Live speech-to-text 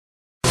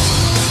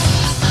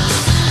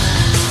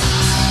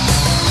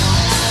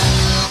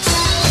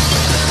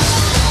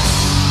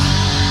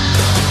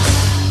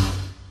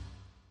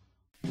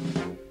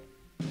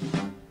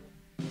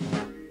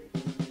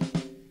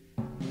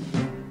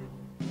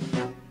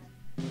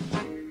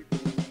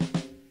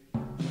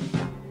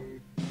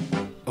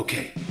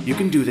You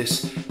can do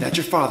this. That's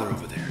your father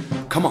over there.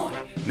 Come on,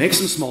 make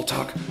some small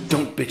talk.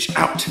 Don't bitch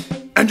out.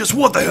 And just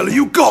what the hell are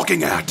you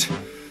gawking at?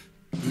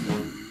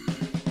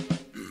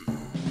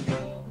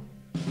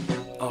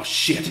 Oh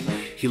shit,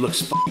 he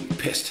looks fucking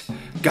pissed.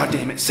 God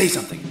damn it, say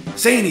something.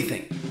 Say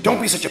anything.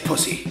 Don't be such a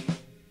pussy.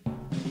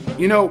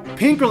 You know,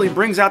 pink really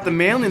brings out the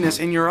manliness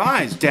in your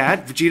eyes,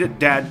 Dad. Vegeta,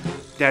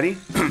 Daddy.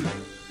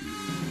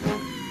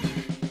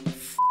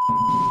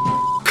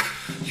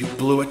 You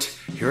blew it.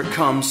 Here it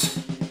comes.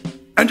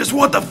 And just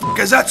what the fuck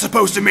is that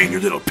supposed to mean, you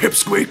little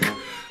pipsqueak?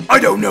 I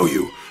don't know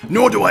you,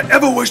 nor do I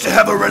ever wish to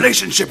have a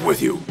relationship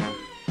with you.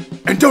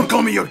 And don't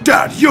call me your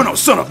dad, you're no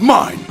son of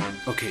mine.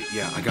 Okay,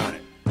 yeah, I got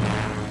it.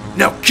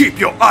 Now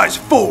keep your eyes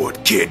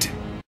forward, kid.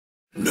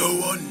 No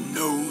one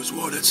knows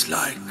what it's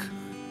like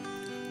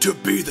to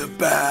be the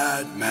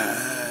bad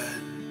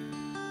man,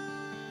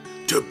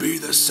 to be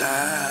the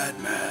sad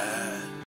man.